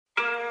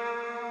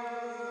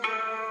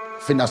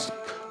I think that's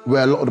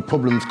where a lot of the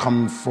problems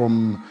come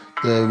from,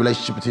 the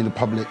relationship between the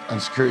public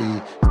and security.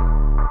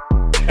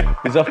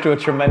 He's off to a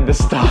tremendous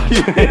start.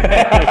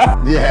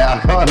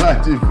 Yeah, I can't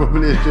lie to you,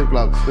 probably a strip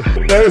club.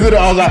 That was it,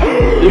 I was like,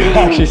 You're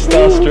actually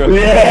starstruck.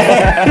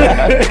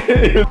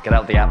 yeah. Get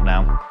out the app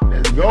now.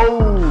 Let's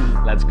go.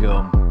 Let's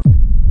go.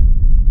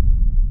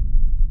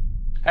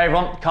 Hey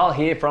everyone, Carl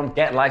here from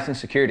Get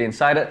Licensed Security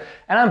Insider,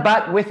 and I'm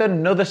back with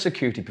another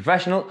security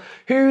professional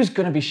who's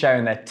going to be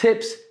sharing their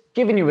tips,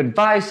 giving you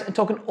advice, and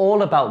talking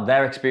all about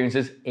their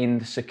experiences in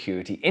the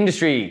security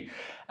industry.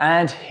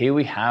 And here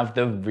we have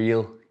the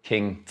real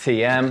King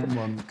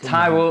TM,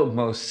 Taiwo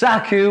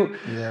Mosaku,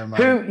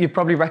 who you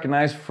probably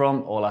recognize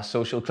from all our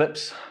social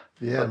clips.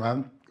 Yeah,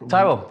 man.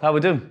 Taiwo, how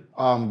we doing?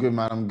 Oh, I'm good,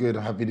 man. I'm good.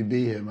 I'm happy to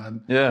be here,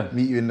 man. Yeah.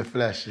 Meet you in the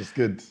flesh. It's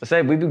good. I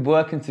say, we've been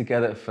working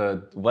together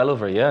for well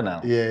over a year now.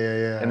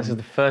 Yeah. And this is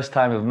the first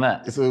time we've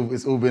met. It's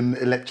all been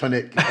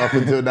electronic up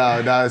until now.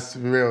 Now it's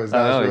real.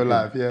 Now it's real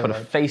life. Yeah. Put a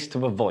face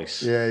to a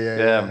voice.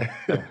 Yeah.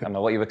 I don't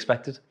know what you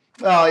expected.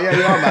 Oh, yeah,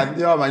 you are, man.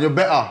 You are, man. You're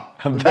better.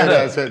 I'm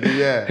better.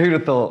 Yeah. Who'd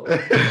have thought?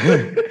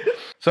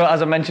 So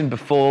as I mentioned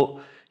before,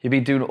 you've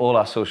been doing all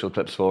our social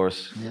clips for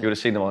us. Yeah. You would have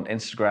seen them on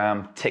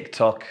Instagram,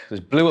 TikTok.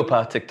 Just blew up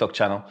our TikTok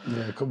channel.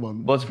 Yeah, come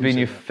on. What's been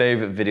your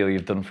favourite video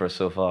you've done for us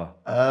so far?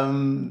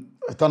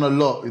 I've done a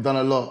lot. We've done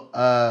a lot.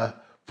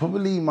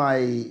 Probably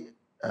my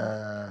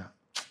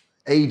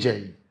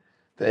AJ.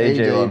 The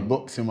AJ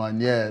boxing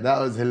one. Yeah, that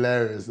was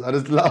hilarious. I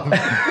just love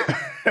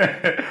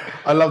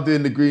I love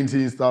doing the green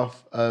team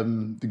stuff,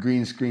 the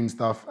green screen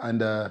stuff.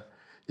 And yeah,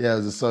 it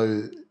was just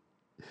so...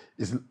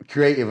 It's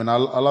creative, and I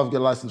love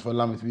Get Licensed for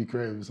allowing me to be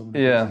creative with some of the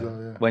yeah. things as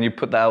well, yeah. When you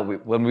put that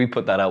out, when we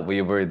put that out, were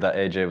you worried that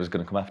AJ was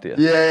going to come after you?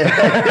 Yeah.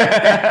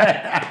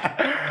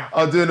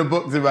 I was doing a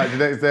boxing match the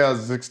next day. I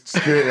was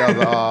security. I was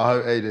like, oh, I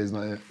hope AJ's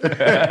not here.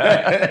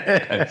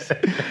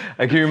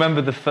 And can you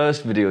remember the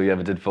first video you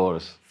ever did for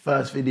us?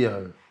 First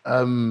video.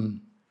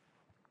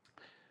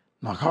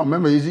 No, I can't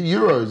remember. Is it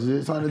Euros? Is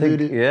it something to do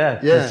with it? Yeah.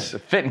 It's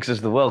fitting because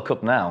it's the World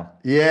Cup now.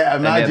 Yeah,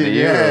 imagine. The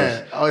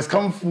yeah. Oh, it's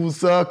come full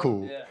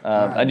circle.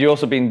 Yeah. And you've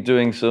also been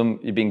doing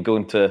you've been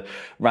going to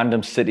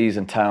random cities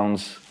and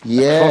towns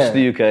across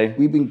the UK.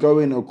 We've been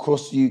going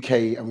across the UK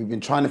and we've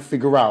been trying to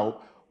figure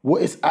out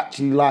what it's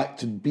actually like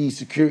to be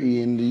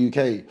security in the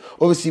UK.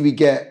 Obviously, we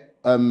get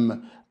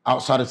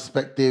outsider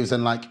perspectives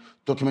and like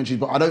documentaries,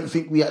 but I don't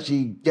think we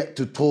actually get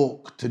to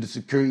talk to the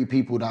security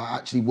people that are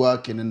actually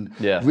working and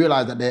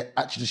realise that they're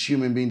actually just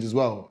human beings as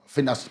well. I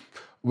think that's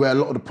where a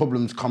lot of the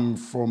problems come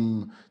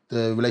from,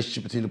 the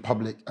relationship between the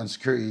public and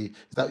security,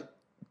 is that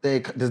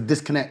there's a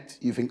disconnect.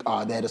 You think,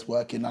 they're just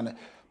working. But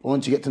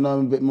once you get to know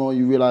them a bit more,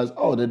 you realise,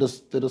 they're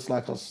just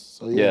like us.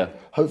 So yeah.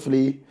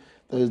 Hopefully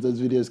those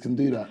videos can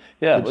do that.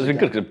 Yeah, it's been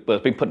good because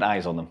we've been putting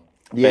eyes on them.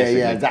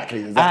 Yeah,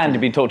 exactly. And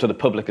you've been talking to the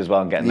public as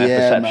well and getting their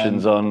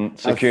perceptions on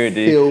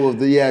security. A feel of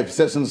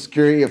perception of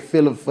security, a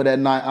feel for their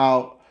night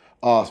out.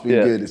 Oh, it's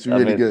been good. It's been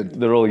really good.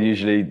 They're all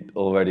usually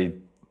already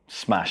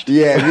smashed.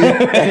 Yeah,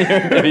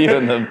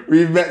 interviewing them.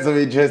 We've met some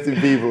interesting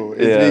people.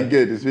 It's been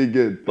good. It's been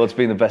good. What's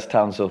been the best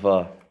town so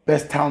far?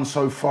 Best town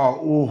so far?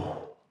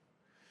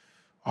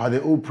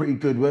 They're all pretty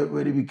good.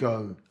 Where did we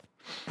go?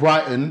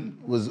 Brighton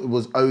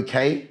was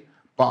okay,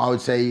 but I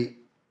would say,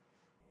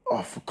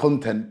 for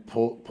content,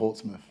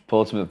 Portsmouth.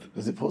 Portsmouth.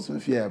 Was it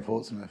Portsmouth? Yeah,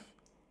 Portsmouth.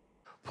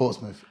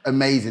 Portsmouth,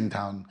 amazing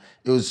town.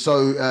 It was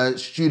so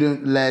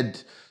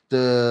student-led.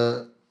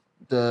 The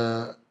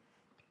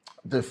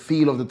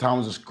feel of the town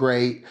was just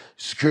great.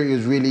 Security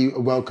was really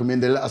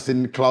welcoming. They let us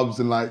in clubs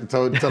and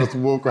told us to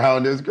walk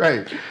around. It was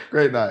great.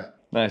 Great night.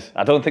 Nice.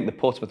 I don't think the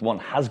Portsmouth one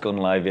has gone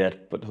live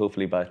yet, but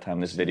hopefully by the time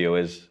this video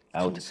is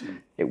out,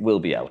 it will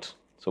be out.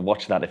 So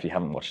watch that if you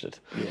haven't watched it.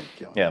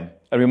 Yeah.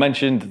 And we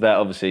mentioned that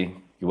obviously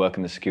you work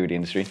in the security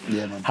industry.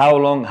 Yeah, man. How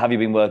long have you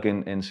been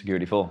working in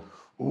security for?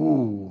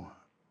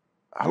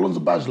 How long's the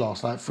badge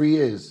last? 3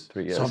 years.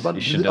 3 years. So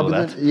you should know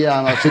that.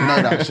 I should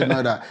know that. I should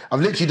know that.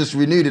 I've literally just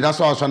renewed it. That's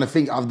what I was trying to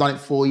think. I've done it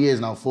 4 years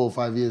now, 4 or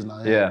 5 years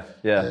now.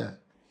 Yeah.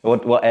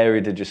 What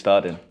area did you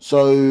start in?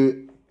 So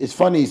it's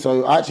funny.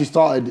 So I actually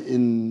started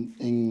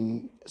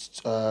in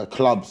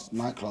clubs,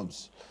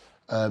 nightclubs,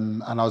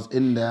 and I was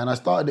in there. And I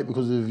started it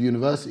because of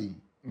university.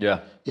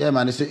 Yeah,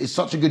 man. It's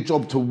such a good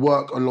job to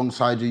work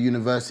alongside your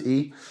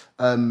university.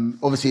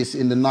 Obviously, it's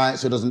in the night,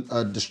 so it doesn't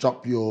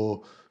disrupt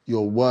your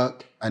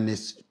work, and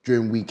it's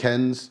during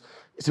weekends.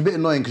 It's a bit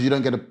annoying because you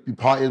don't get to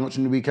party as much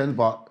on the weekends,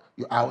 but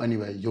you're out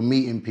anyway. You're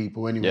meeting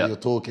people anyway. You're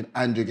talking,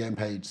 and you're getting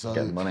paid. So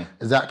getting money.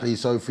 Exactly.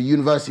 So for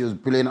university, it was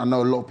brilliant. I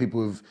know a lot of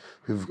people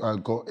who've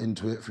got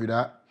into it through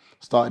that.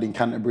 Started in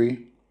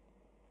Canterbury,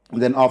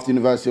 and then after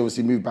university,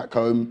 obviously moved back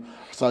home.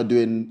 Started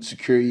doing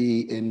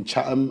security in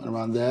Chatham and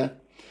around there.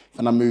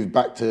 And I moved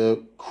back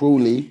to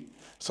Crawley,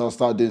 so I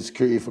started doing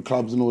security for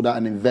clubs and all that,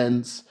 and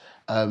events.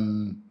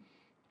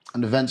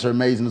 And events are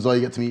amazing as well.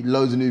 You get to meet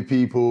loads of new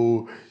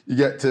people. You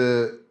get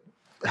to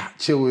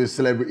chill with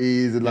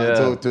celebrities and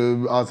talk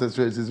to artists.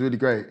 It's really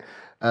great.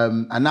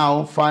 And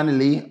now,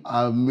 finally,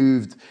 I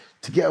moved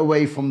to get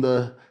away from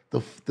the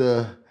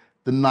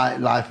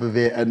nightlife of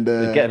it. And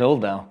you're getting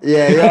old now.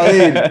 Yeah, you know what I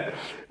mean?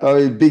 I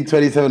mean, big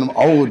 27, I'm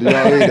old, you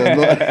know what I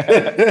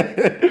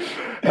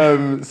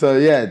mean? So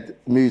yeah,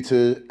 moved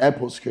to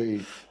airport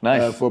security.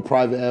 Nice. For a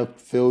private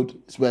airfield.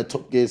 It's where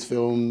Top Gear's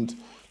filmed.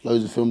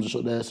 Loads of films are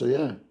shot there. So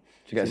yeah. Did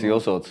you get to see all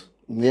sorts?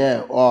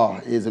 Yeah. Oh,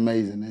 it is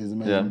amazing. It is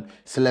amazing. Yeah.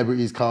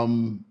 Celebrities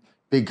come,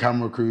 big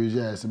camera crews.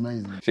 Yeah, it's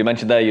amazing. So you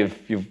mentioned there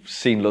you've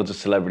seen loads of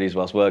celebrities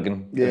whilst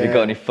working. Have you Yeah.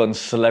 got any fun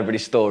celebrity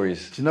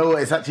stories? Do you know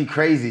what? It's actually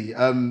crazy.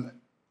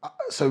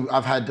 So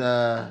I've had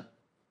The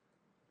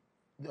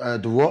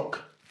Rock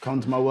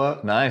come to my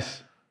work.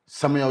 Nice.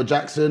 Samuel L.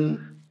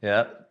 Jackson.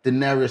 Yeah.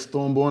 Daenerys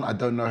Stormborn. I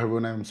don't know her real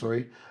name. I'm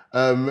sorry.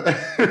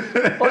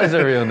 What is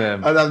her real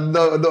name? I have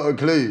not a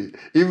clue.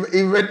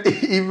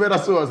 Even when I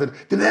saw her, I said,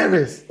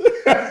 Daenerys.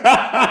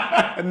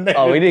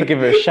 Oh, we didn't give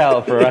her a shout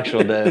out for her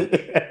actual name.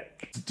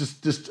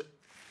 Just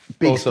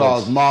big All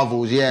stars, sorts.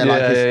 Marvels, Yeah,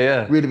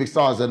 yeah. really big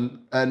stars. And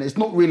it's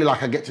not really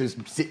like I get to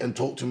sit and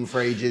talk to them for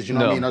ages, you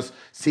know what I No. mean? I just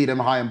see them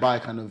high and by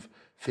kind of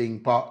thing.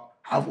 But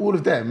out of all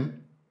of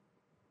them,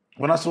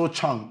 when I saw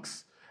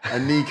Chunks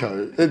and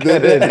Nico, I was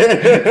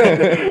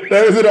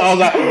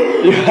like,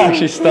 You're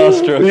actually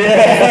starstruck.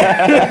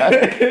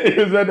 it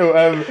was mental.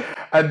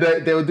 And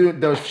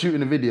they were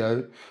shooting a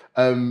video,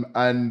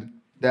 and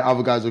the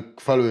other guys were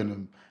following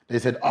them. They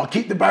said, "Oh,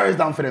 keep the barriers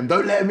down for them.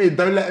 Don't let them in.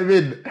 Don't let them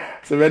in."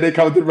 So when they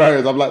come to the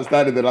barriers, I'm like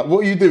standing there, like, "What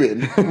are you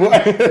doing?" So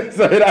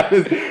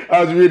that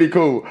was really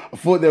cool. I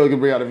thought they were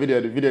gonna bring out the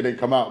video. The video didn't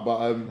come out, but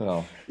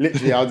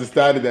literally, I was just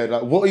standing there,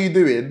 like, "What are you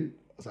doing?" I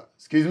was like,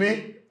 "Excuse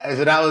me." And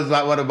so that was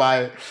like one of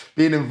my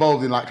being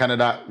involved in like kind of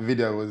that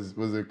video was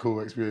a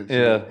cool experience.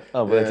 Yeah.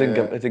 Oh, but it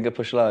didn't get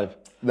pushed live.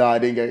 No, it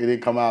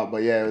didn't come out,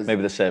 but yeah, it was.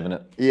 Maybe they're saving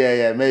it.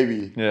 Yeah,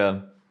 maybe. Yeah.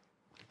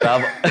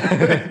 Out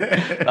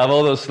of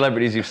all those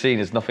celebrities you've seen,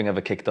 has nothing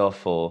ever kicked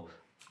off or?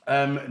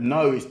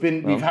 No, it's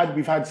been we've had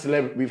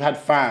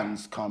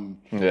fans come.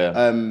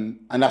 Yeah. And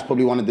that's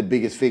probably one of the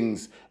biggest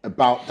things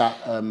about that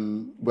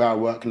where I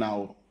work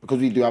now, because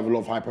we do have a lot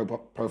of high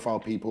profile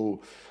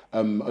people,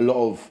 a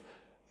lot of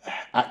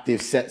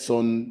active sets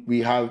on.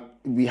 We have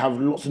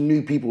lots of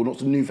new people,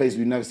 lots of new faces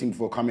we've never seen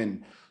before come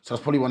in. So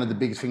that's probably one of the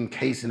biggest things,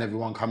 casing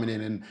everyone coming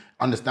in and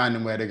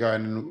understanding where they're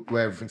going and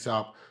where everything's set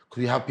up.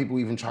 Because you have people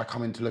even try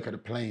coming to look at the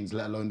planes,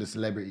 let alone the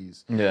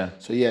celebrities. Yeah.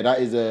 So yeah, that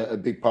is a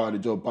big part of the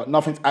job. But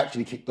nothing's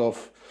actually kicked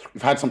off.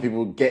 We've had some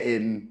people get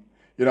in,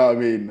 you know what I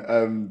mean?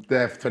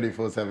 There for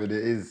 24/7. It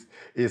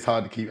is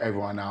hard to keep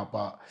everyone out,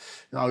 but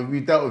no,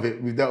 we've dealt with it.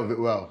 We've dealt with it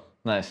well.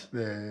 Nice.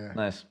 Yeah.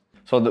 Nice.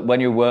 So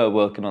when you were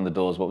working on the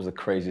doors, what was the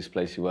craziest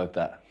place you worked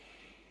at?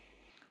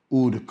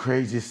 Ooh, the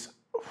craziest.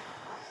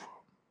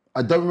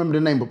 I don't remember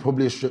the name, but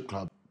probably a strip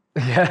club.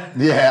 Yeah.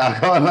 Yeah, I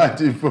can't lie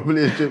to you,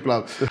 probably a strip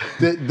club.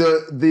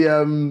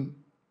 The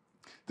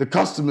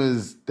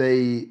customers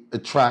they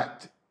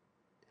attract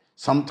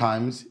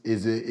sometimes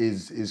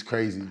is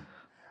crazy.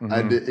 Mm-hmm.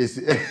 And it's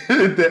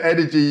the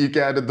energy you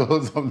get at the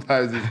door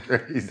sometimes is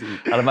crazy.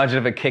 I'd imagine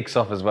if it kicks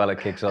off as well,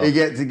 it kicks off. It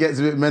gets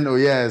a bit mental,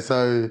 yeah.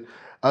 So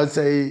I would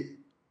say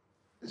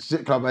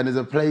strip club, and there's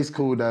a place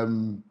called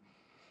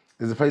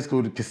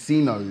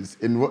Casinos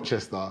in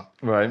Rochester.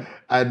 Right.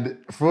 And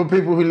for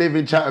people who live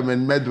in Chatham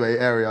and Medway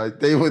area,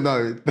 they will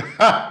know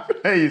that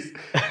place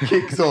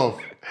kicks off.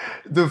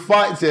 The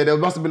fights here, there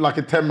must have been like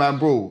a 10-man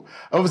brawl.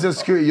 Obviously, as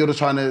security, you're just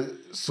trying to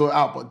sort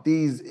out, but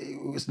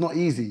it's not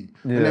easy.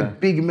 Yeah. And they're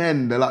big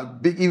men. They're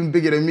like big, even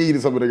bigger than me,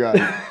 some of the guys.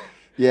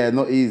 Yeah,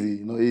 not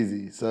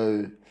easy.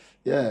 So,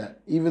 yeah,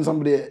 even some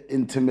of the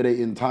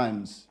intimidating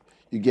times,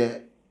 you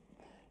get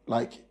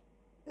like,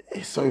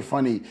 it's so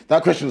funny.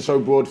 That question is so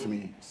broad for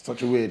me. It's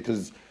such a weird,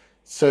 because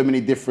so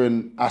many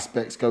different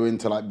aspects go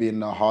into like being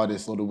the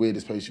hardest or the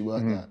weirdest place you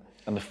work at.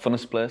 And the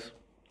funnest place?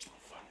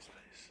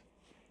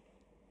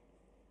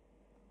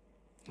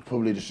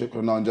 Probably the strip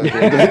club. No, I'm joking.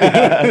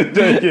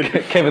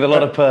 Joking. Came with a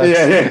lot of perks.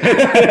 Yeah.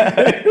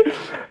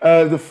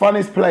 The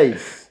funnest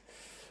place,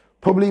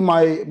 probably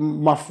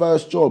my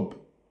first job,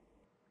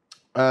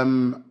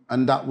 and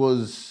that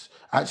was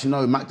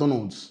actually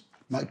McDonald's.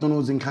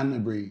 McDonald's in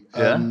Canterbury.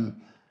 Yeah.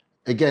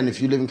 Again,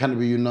 if you live in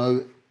Canterbury, you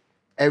know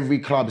every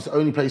club. It's the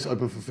only place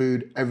open for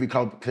food. Every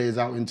club clears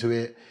out into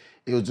it.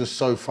 It was just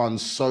so fun.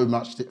 So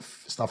much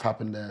stuff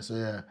happened there. So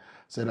yeah.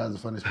 So that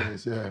was the funnest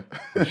place, yeah.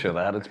 I'm sure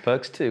that had its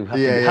perks too.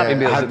 Happy Yeah,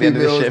 meals happy at the end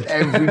meals of the shift.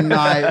 every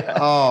night.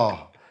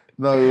 Oh,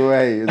 no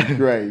way. It's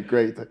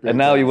great. And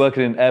now you're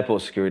working in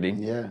airport security.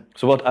 Yeah.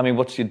 So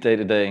what's your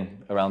day-to-day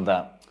around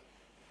that?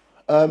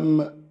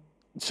 So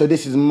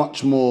this is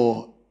much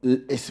more,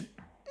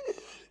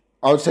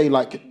 I would say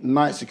like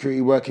night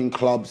security, working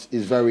clubs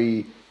is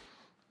very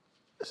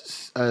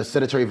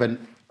sedentary event,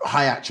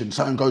 high action.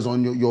 Something goes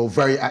on, you're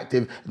very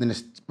active, and then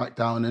it's back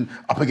down and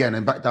up again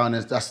and back down,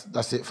 and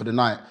that's it for the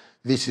night.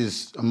 This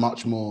is a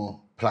much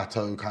more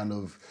plateau kind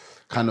of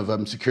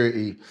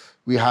security.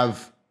 We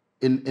have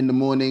in the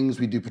mornings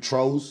we do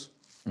patrols,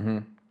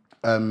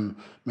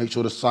 make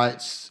sure the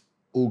site's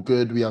all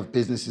good. We have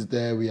businesses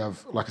there. We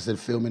have, like I said,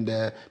 filming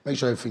there. Make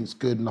sure everything's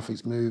good,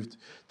 nothing's moved.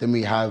 Then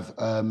we have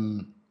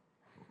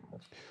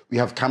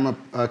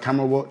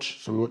camera watch,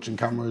 so we're watching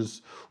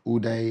cameras all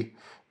day.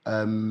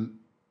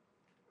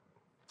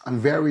 and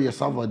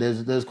various other.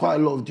 There's quite a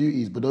lot of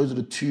duties, but those are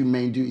the two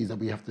main duties that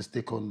we have to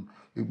stick on.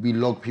 We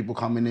log people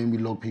coming in, we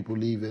log people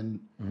leaving,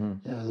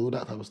 yeah, all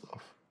that type of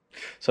stuff.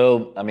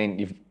 So, I mean,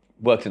 you've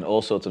worked in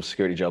all sorts of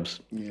security jobs,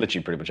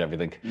 literally pretty much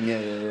everything.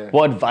 Yeah.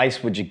 What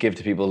advice would you give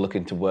to people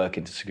looking to work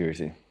into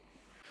security?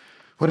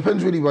 Well, it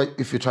depends really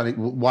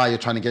why you're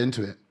trying to get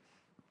into it.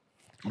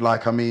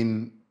 Like, I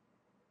mean,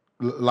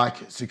 like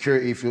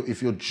security,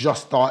 if you're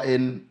just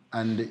starting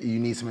and you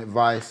need some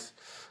advice,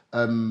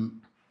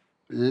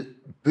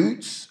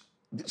 boots.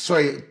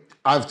 Sorry,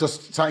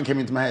 something came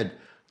into my head.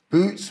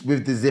 Boots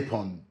with the zip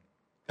on.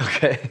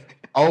 Okay.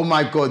 Oh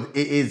my God,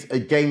 it is a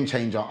game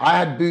changer. I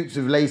had boots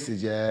with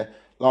laces,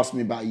 lasted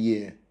me about a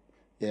year.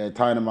 Yeah,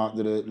 tying them out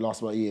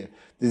last about a year.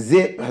 The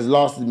zip has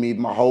lasted me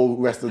my whole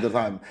rest of the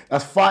time.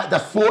 That's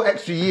 4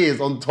 extra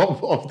years on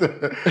top of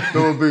the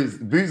normal boots.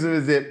 Boots with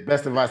a zip,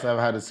 best advice I've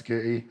ever had as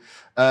security.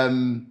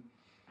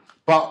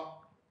 But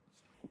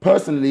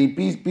personally,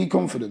 be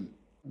confident.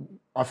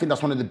 I think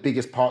that's one of the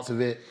biggest parts of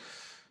it.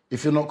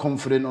 If you're not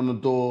confident on the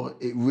door,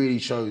 it really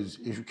shows.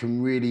 It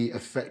can really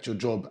affect your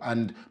job.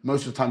 And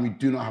most of the time, you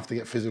do not have to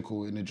get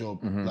physical in a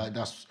job. Like,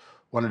 that's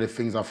one of the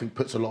things I think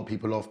puts a lot of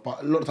people off.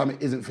 But a lot of the time,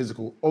 it isn't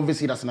physical.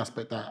 Obviously, that's an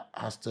aspect that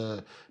has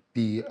to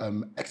be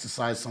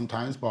exercised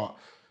sometimes. But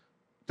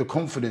the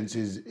confidence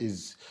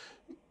is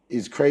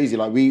crazy.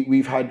 Like,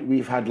 we've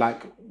had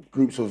like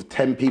groups of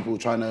 10 people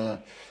trying to,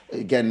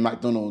 again,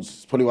 McDonald's.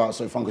 It's probably why it's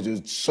so fun, because there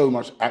was so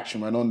much action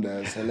went on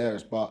there. It's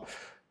hilarious. But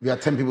we had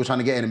 10 people trying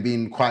to get in and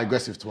being quite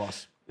aggressive to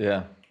us.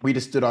 Yeah. We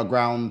just stood our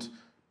ground,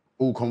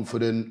 all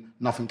confident,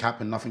 nothing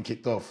happened, nothing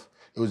kicked off.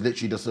 It was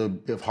literally just a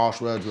bit of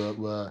harsh words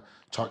were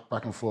chucked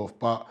back and forth.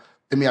 But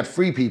then we had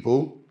 3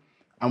 people,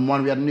 and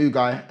we had a new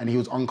guy, and he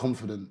was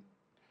unconfident.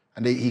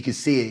 And he could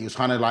see it. He was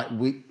trying to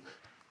we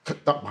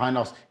kicked up behind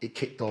us, it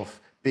kicked off,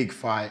 big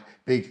fight,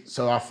 big.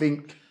 So I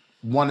think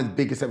one of the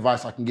biggest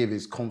advice I can give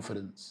is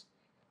confidence.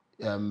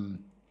 And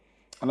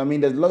I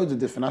mean, there's loads of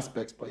different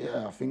aspects, but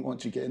yeah, I think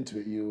once you get into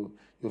it, you'll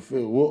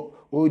feel.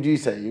 What would you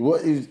say?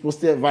 What's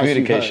the advice?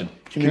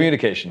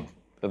 Communication.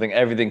 I think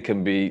everything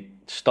can be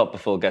stopped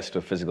before it gets to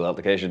a physical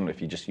altercation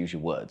if you just use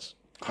your words.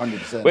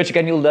 100%. Which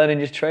again, you'll learn in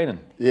your training.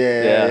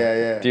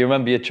 Yeah. Do you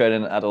remember your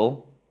training at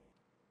all?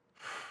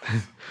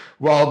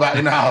 Well,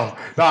 back now.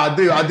 No, I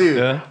do.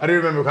 Yeah? I do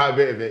remember quite a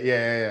bit of it.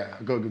 Yeah.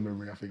 I got a good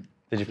memory, I think.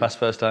 Did you pass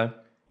first time?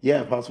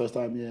 Yeah, passed first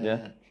time, yeah.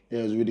 Yeah? Yeah,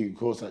 it was a really good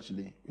course,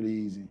 actually. Really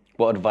easy.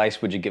 What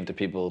advice would you give to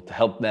people to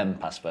help them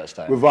pass first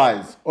time?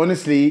 Revise.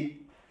 Honestly,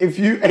 if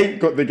you ain't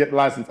got the Get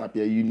License app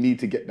yet, you need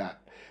to get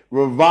that.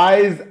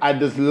 Revise and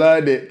just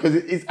learn it, because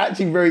it's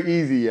actually very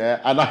easy,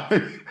 yeah? And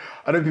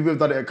I know people have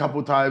done it a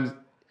couple times.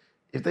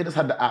 If they just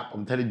had the app,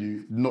 I'm telling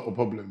you, not a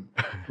problem.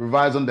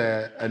 Revise on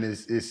there, and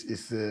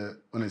it's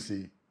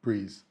honestly,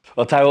 breeze.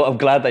 Well, Taiwo, I'm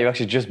glad that you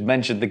actually just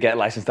mentioned the Get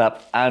Licensed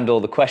app and all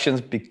the questions,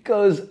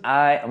 because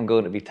I am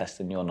going to be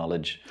testing your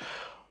knowledge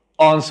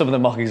on some of the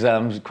mock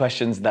exams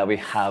questions that we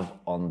have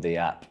on the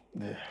app.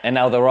 Yeah. And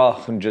now there are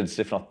hundreds,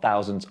 if not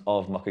thousands,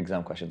 of mock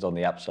exam questions on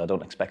the app, so I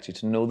don't expect you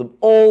to know them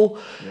all.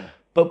 Yeah.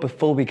 But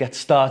before we get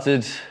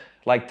started,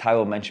 like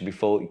Taiwo mentioned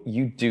before,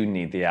 you do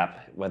need the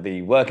app. Whether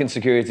you work in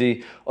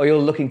security or you're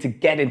looking to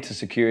get into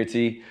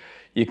security,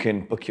 you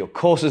can book your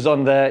courses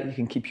on there. You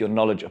can keep your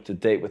knowledge up to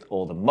date with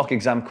all the mock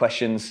exam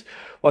questions.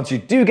 Once you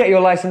do get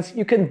your license,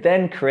 you can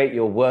then create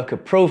your worker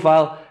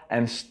profile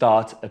and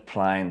start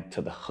applying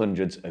to the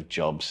hundreds of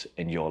jobs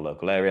in your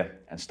local area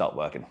and start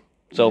working.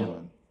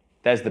 So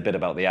there's the bit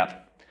about the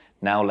app.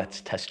 Now let's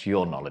test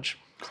your knowledge.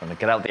 So I'm gonna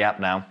get out the app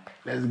now.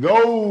 Let's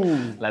go.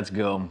 Let's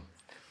go.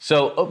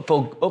 So up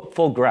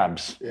for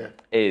grabs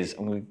is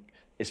 5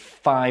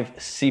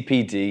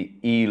 CPD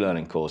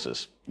e-learning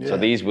courses. Yeah. So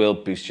these will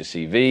boost your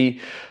CV,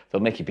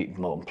 they'll make you be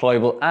more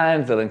employable,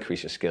 and they'll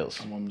increase your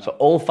skills. So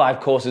all 5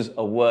 courses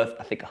are worth,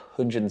 I think,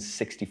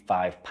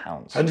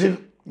 £165.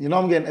 You know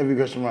I'm getting every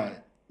question right.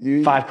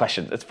 5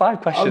 questions. It's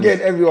 5 questions. I'm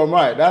getting everyone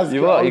right. That's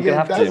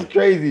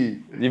crazy.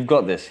 You've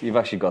got this. You've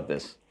actually got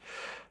this.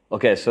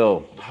 Okay,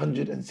 so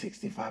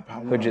 £165.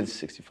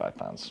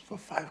 £165 for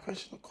 5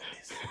 questions. I got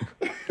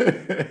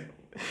this.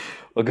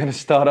 We're going to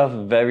start off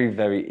very,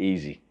 very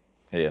easy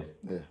here.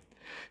 Yeah.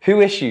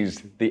 Who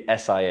issues the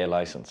SIA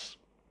license?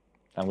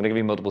 I'm going to give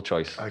you multiple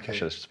choice. Okay. I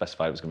should have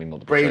specified it was going to be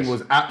multiple choice. Brain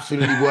was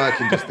absolutely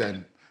working just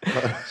then.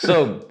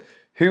 So,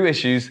 who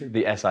issues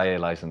the SIA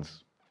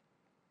license?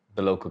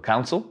 The local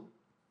council,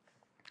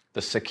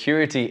 the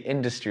Security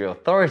Industry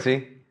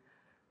Authority,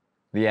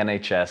 the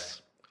NHS,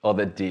 or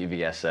the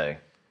DVSA?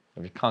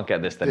 If you can't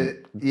get this,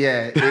 then...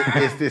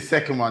 It's the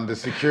second one, the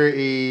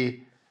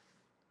Security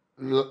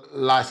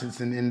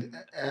Licensing in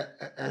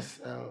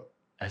SIA.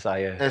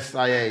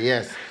 SIA,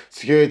 yes.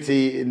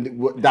 Security,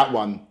 that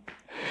one.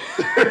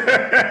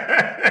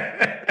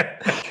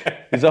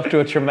 He's off to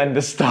a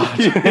tremendous start.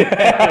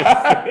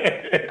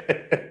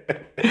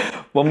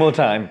 One more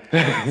time.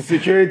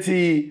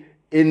 Security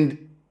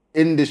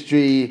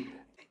Industry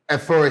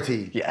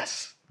Authority.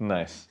 Yes,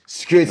 nice.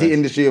 Security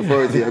Industry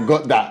Authority, I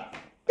got that.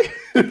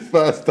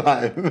 First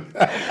time.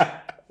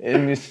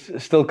 And you're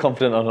still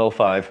confident on all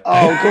 5.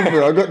 Oh,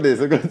 confident. I got this.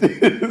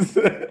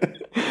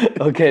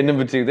 Okay,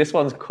 number 2. This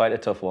one's quite a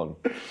tough one.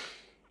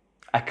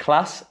 A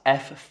Class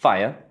F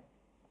fire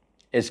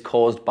is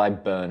caused by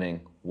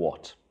burning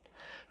what?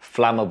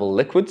 Flammable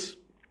liquids,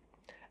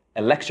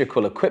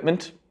 electrical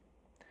equipment,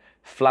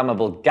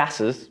 flammable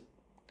gases,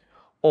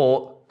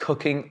 or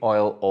cooking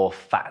oil or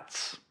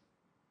fats?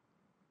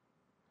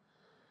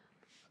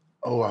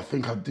 Oh, I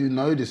think I do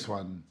know this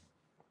one.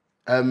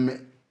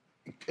 Cooking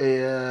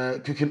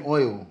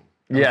oil.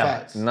 And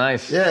fats.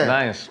 Nice. Yeah,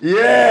 Nice.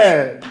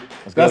 Yeah,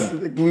 That's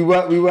we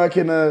work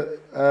in a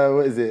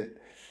what is it?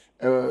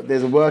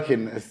 There's a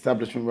working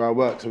establishment where I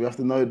work, so we have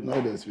to know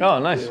this. Oh,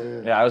 nice.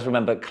 Yeah, I always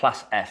remember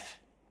Class F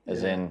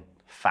as in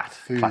fat.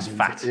 Class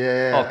fat.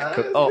 Yeah.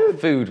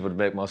 Food would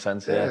make more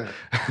sense. Yeah.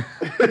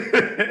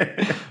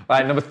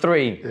 Right, number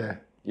 3. Yeah.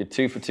 You're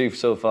 2 for 2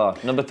 so far.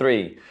 Number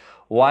 3.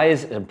 Why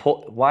is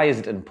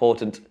it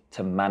important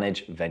to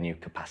manage venue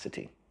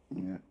capacity?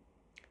 Yeah.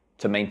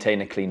 To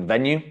maintain a clean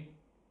venue.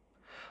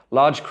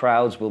 Large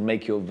crowds will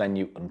make your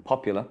venue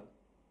unpopular.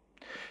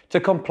 To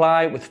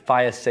comply with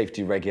fire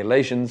safety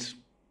regulations,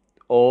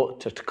 or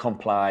to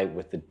comply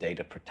with the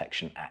Data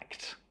Protection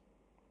Act.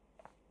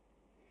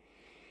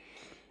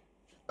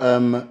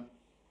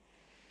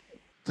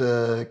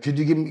 Could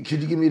you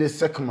give me the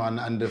second one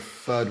and the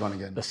third one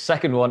again? The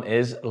second one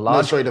is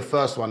No, sorry, the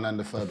first one and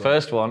the third one.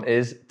 First one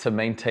is to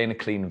maintain a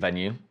clean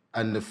venue.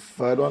 And the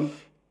third one?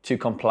 To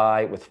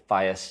comply with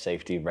fire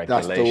safety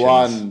regulations.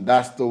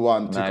 That's the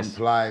one. To Nice.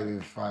 comply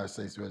with fire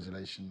safety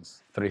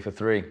regulations. 3 for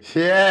 3.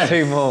 Yes.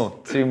 2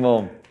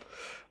 more.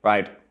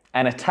 Right.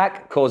 An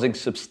attack causing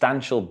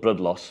substantial blood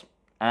loss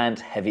and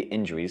heavy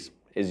injuries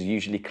is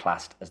usually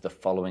classed as the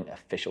following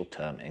official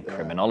term in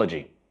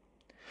criminology.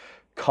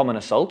 Common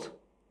assault,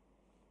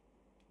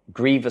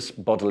 grievous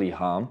bodily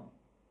harm,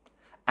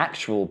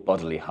 actual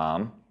bodily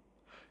harm,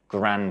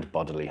 grand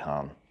bodily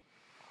harm.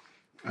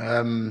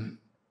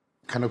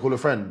 Can I call a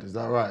friend? Is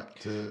that right?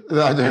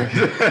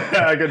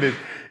 I got this.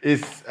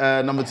 It's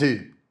number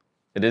 2.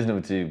 It is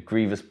number 2,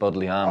 grievous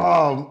bodily harm.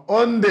 Oh, I'm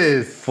on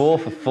this. 4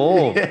 for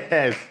 4.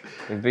 Yes.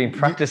 We've been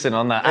practicing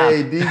on that app.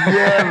 Hey,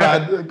 yeah,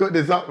 man. I got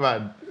this up,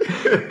 man.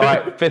 All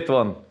right, 5th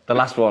one, the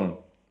last one.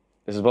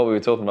 This is what we were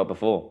talking about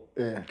before.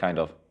 Yeah. Kind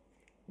of.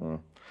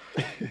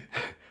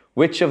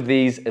 Which of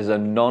these is a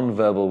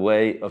non-verbal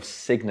way of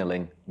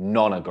signaling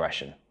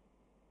non-aggression?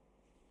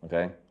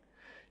 Okay.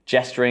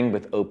 Gesturing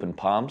with open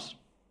palms,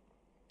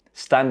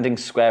 standing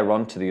square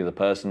on to the other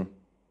person,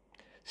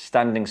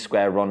 standing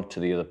square on to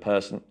the other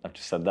person. I've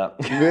just said that.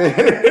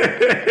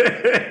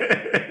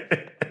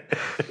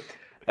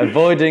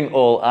 Avoiding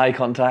all eye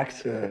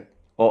contact,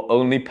 or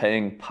only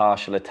paying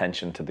partial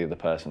attention to the other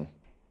person.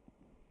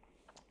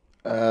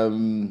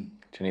 Do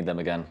you need them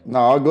again?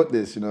 No, I got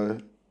this, you know.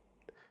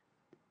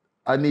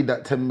 I need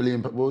that 10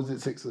 million, what was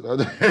it, 6?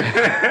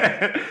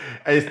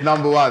 It's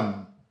number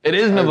 1. It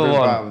is number Open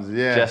 1. palms,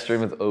 yes. Gesturing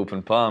with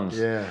open palms.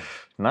 Yeah.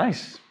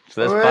 Nice.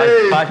 So there's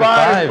Hey, 5 for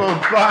 5.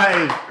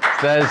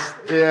 5. There's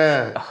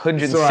Yeah.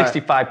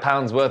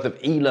 £165 worth of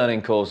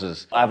e-learning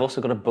courses. I've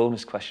also got a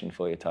bonus question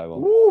for you,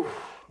 Tyrone. Woo.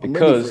 I'm ready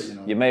Because for it, you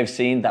know. you may have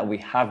seen that we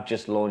have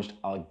just launched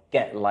our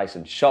Get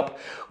Licensed shop,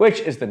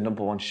 which is the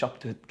number 1 shop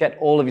to get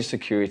all of your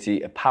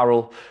security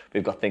apparel.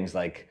 We've got things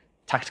like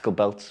tactical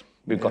belts,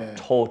 we've got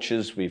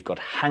torches, we've got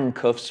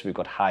handcuffs, we've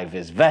got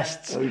high-vis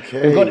vests.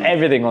 Okay. We've got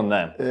everything on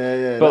there.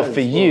 Yeah, But that for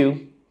is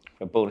you,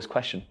 a bonus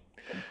question.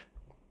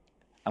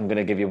 I'm going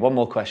to give you one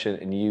more question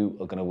and you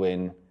are going to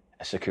win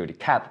a security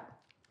cap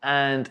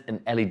and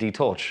an LED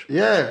torch.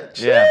 Yeah.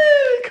 Yeah.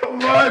 Gee,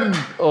 come on.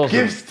 Awesome.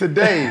 Gifts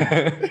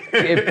today.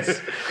 Gifts.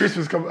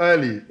 Christmas come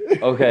early.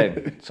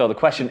 Okay, so the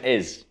question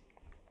is,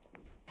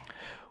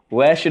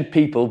 where should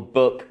people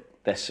book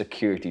their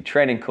security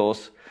training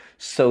course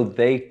so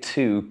they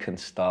too can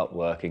start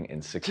working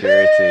in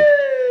security?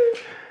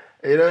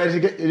 You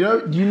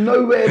know, you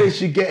know where they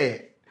should get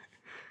it?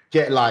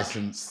 Get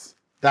licensed.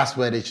 That's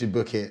where they should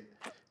book it.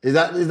 Is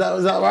that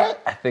right?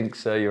 I think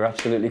so, you're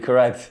absolutely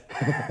correct.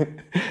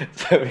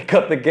 So we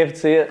got the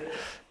gifts here.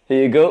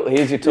 Here you go,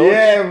 here's your torch.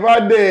 Yeah,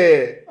 run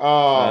it.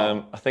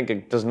 Oh, I think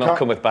it does not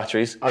come with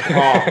batteries. I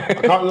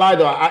can't lie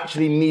though. I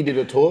actually needed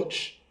a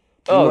torch.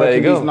 Oh, there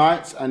you go. These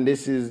nights, and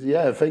this is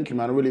thank you,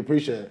 man. I really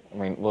appreciate it. I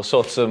mean, we'll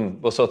sort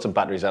some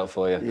batteries out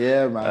for you.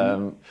 Yeah,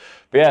 man.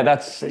 But yeah,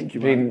 Thank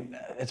you,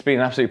 it's been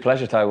an absolute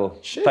pleasure, Tywell.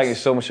 Cheers. Thank you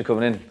so much for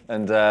coming in.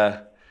 And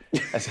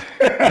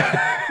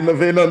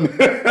Nothing on.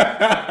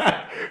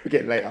 We'll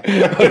get it later.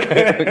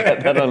 okay, we'll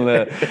get that on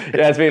there.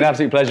 Yeah, it's been an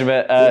absolute pleasure,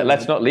 mate.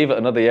 Let's not leave it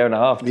another year and a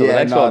half till the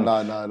next one.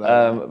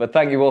 No. But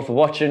thank you all for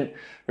watching.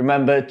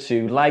 Remember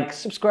to like,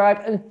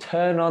 subscribe, and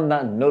turn on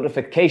that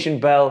notification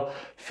bell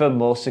for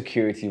more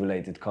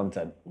security-related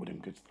content. All them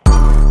good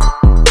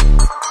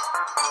stuff.